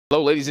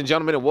Hello, ladies and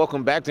gentlemen, and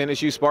welcome back to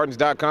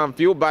NSUSpartans.com.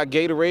 Fueled by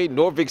Gatorade,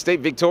 Norfolk State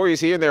victorious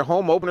here in their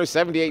home opener.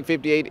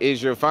 78-58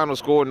 is your final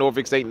score.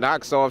 Norfolk State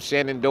knocks off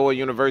Shenandoah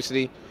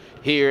University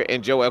here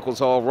in Joe Eccles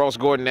Hall. Ross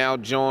Gordon now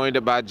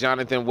joined by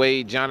Jonathan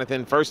Wade.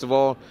 Jonathan, first of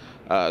all,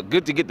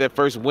 good to get that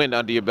first win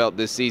under your belt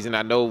this season.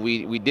 I know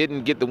we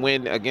didn't get the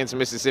win against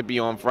Mississippi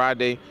on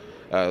Friday,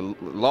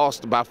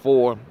 lost by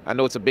 4. I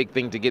know it's a big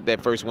thing to get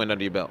that first win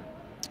under your belt.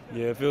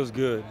 Yeah, it feels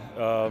good,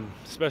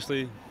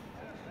 especially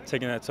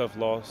taking that tough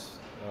loss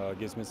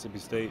against Mississippi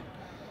State.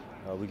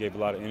 We gave a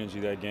lot of energy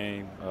that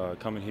game.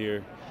 Coming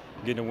here,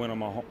 getting a win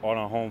on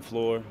our home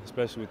floor,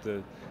 especially with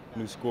the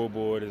new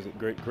scoreboard, is a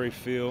great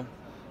feel.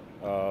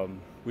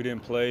 We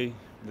didn't play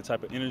the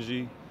type of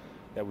energy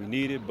that we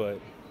needed, but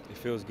it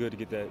feels good to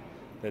get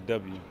that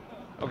W.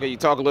 Okay, you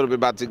talk a little bit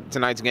about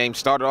tonight's game.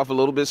 Started off a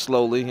little bit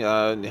slowly,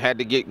 had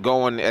to get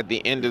going at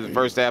the end of the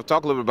first half.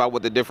 Talk a little bit about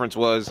what the difference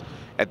was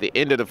at the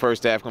end of the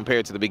first half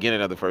compared to the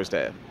beginning of the first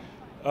half.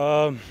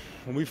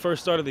 When we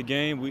first started the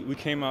game, we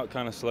came out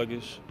kind of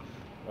sluggish.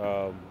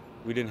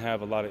 We didn't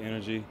have a lot of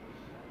energy.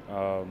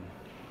 I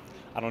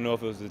don't know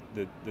if it was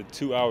the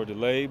 2-hour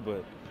delay,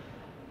 but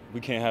we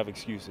can't have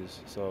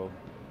excuses. So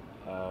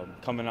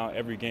coming out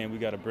every game, we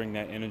got to bring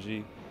that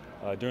energy.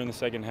 During the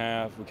second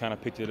half, we kind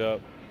of picked it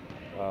up.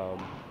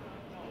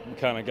 We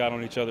kind of got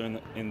on each other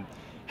in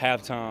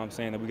halftime,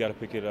 saying that we got to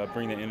pick it up,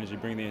 bring the energy,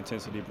 bring the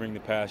intensity, bring the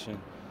passion.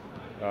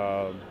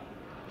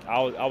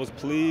 I was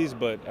pleased,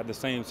 but at the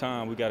same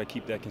time, we got to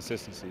keep that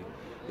consistency.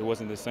 It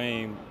wasn't the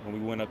same when we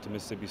went up to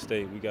Mississippi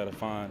State. We got to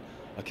find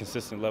a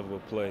consistent level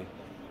of play,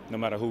 no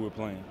matter who we're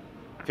playing.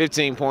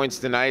 15 points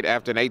tonight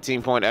after an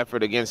 18-point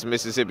effort against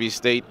Mississippi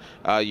State.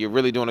 You're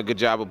really doing a good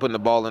job of putting the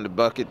ball in the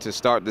bucket to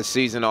start the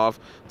season off.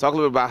 Talk a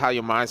little bit about how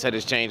your mindset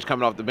has changed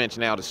coming off the bench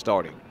now to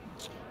starting.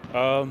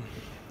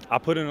 I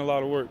put in a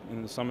lot of work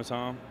in the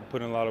summertime. I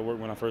put in a lot of work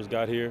when I first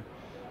got here.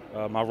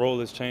 My role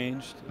has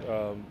changed.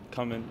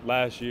 Coming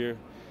last year,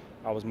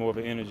 I was more of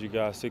an energy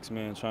guy,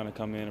 6-man, trying to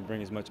come in and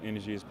bring as much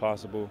energy as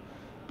possible,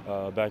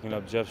 backing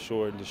up Jeff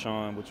Short and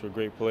Deshaun, which were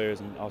great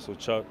players, and also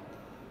Chuck.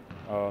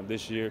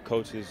 This year,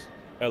 coach has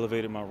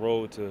elevated my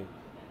role to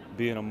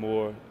being a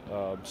more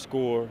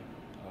scorer,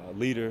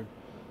 leader,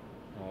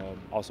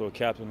 also a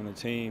captain on the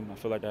team. I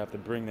feel like I have to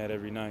bring that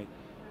every night.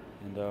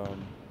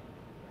 And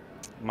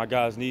my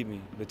guys need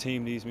me. The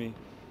team needs me.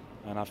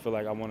 And I feel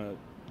like I want to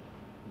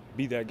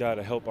be that guy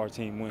to help our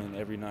team win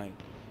every night.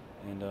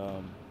 And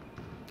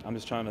I'm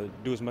just trying to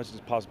do as much as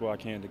possible I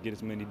can to get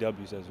as many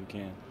W's as we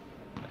can.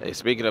 Hey,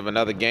 speaking of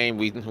another game,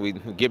 we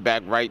get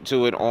back right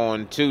to it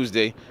on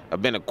Tuesday.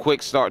 Been a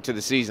quick start to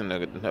the season.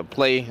 A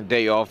play a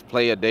day off.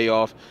 We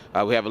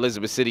have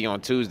Elizabeth City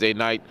on Tuesday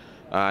night.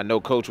 I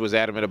know Coach was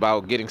adamant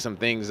about getting some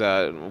things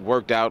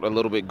worked out a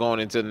little bit going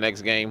into the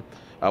next game.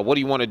 What do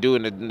you want to do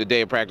in the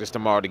day of practice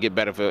tomorrow to get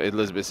better for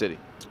Elizabeth City?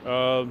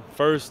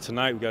 First,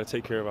 tonight we got to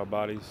take care of our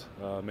bodies,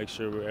 make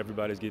sure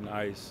everybody's getting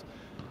ice,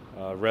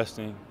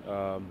 resting.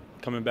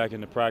 Coming back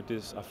into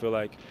practice, I feel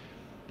like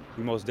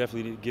we most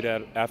definitely need to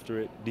get after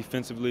it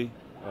defensively,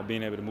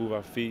 being able to move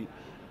our feet,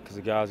 because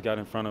the guys got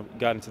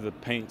into the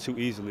paint too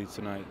easily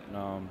tonight.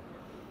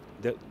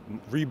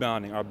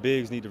 Rebounding, our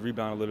bigs need to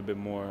rebound a little bit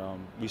more.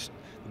 The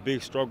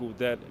bigs struggle with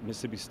that at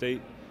Mississippi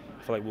State.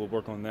 I feel like we'll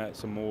work on that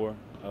some more.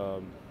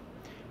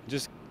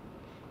 Just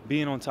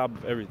being on top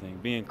of everything,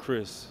 being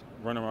crisp,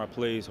 running our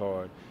plays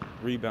hard,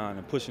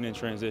 rebounding, pushing in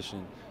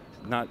transition,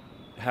 not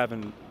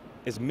having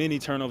as many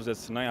turnovers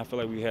as tonight. I feel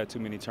like we had too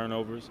many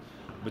turnovers,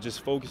 but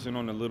just focusing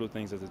on the little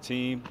things as a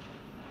team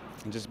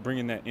and just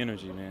bringing that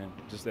energy, man,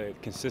 just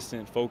that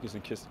consistent focus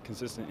and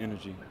consistent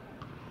energy.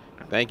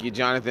 Thank you,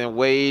 Jonathan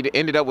Wade.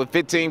 Ended up with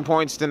 15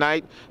 points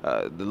tonight.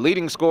 The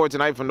leading scorer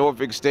tonight for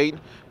Norfolk State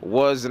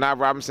was Zanai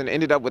Robinson.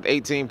 Ended up with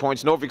 18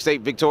 points. Norfolk State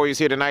victorious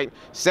here tonight,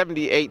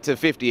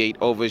 78-58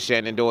 over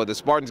Shenandoah. The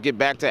Spartans get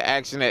back to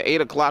action at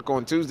 8 o'clock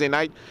on Tuesday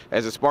night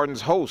as the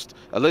Spartans host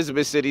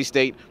Elizabeth City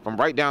State from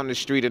right down the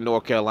street in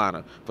North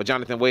Carolina. For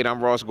Jonathan Wade,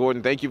 I'm Ross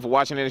Gordon. Thank you for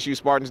watching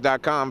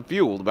NSUSpartans.com,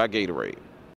 fueled by Gatorade.